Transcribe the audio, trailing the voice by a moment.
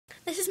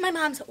This is my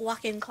mom's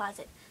walk-in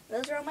closet.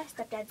 Those are all my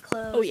stepdad's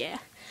clothes. Oh yeah.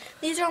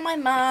 These are all my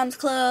mom's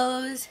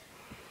clothes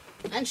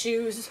and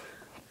shoes.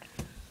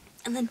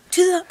 And then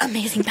to the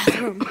amazing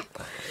bathroom.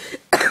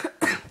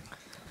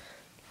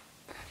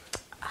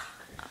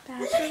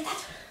 Bathroom.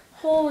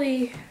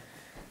 Holy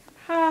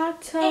hot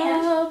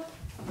tub.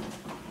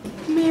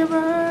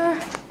 Mirror.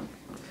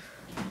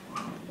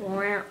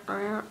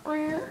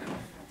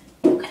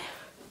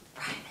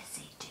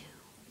 Privacy too.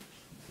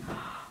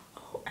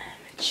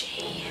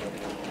 OMG.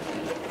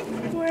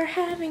 We're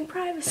having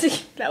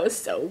privacy. That was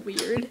so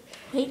weird.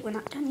 Wait, we're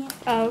not done yet.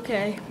 Oh,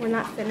 okay. We're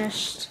not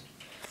finished.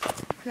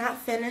 We're not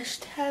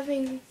finished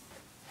having.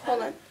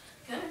 Hold on.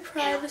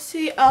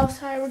 Privacy. Oh,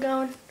 sorry, we're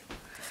going.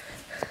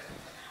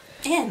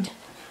 And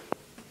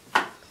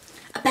a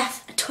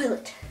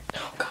toilet.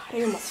 Oh god,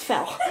 I almost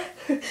fell.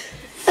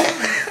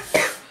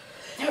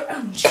 Their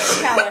own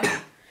shower.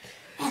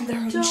 And their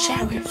own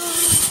shower.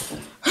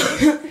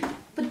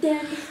 But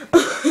then,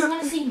 you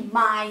want to see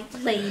my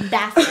lame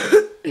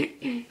bathroom.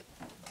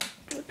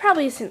 It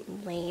probably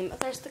isn't lame. But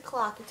there's the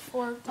clock. It's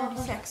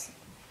 4:36.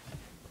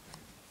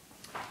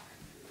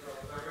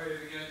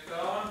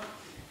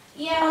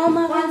 Yeah, Oh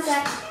my one God.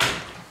 sec.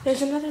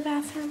 There's another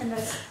bathroom. And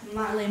that's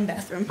my lame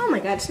bathroom. Oh my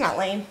god, it's not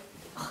lame.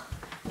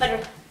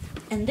 Better.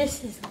 And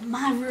this is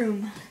my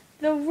room.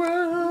 The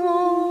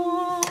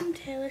room.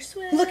 Taylor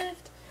Swift. Look.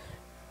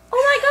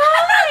 Oh my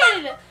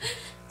god!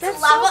 That's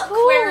It's a lava so cool.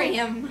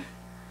 aquarium.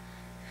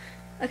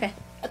 Okay,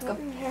 let's go.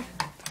 Here.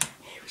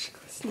 Hey, we should go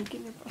sneak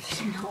in your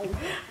brother. No.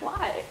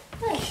 Why?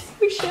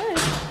 We should.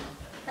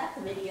 That's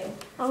a video.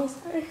 Oh,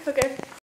 sorry. Okay.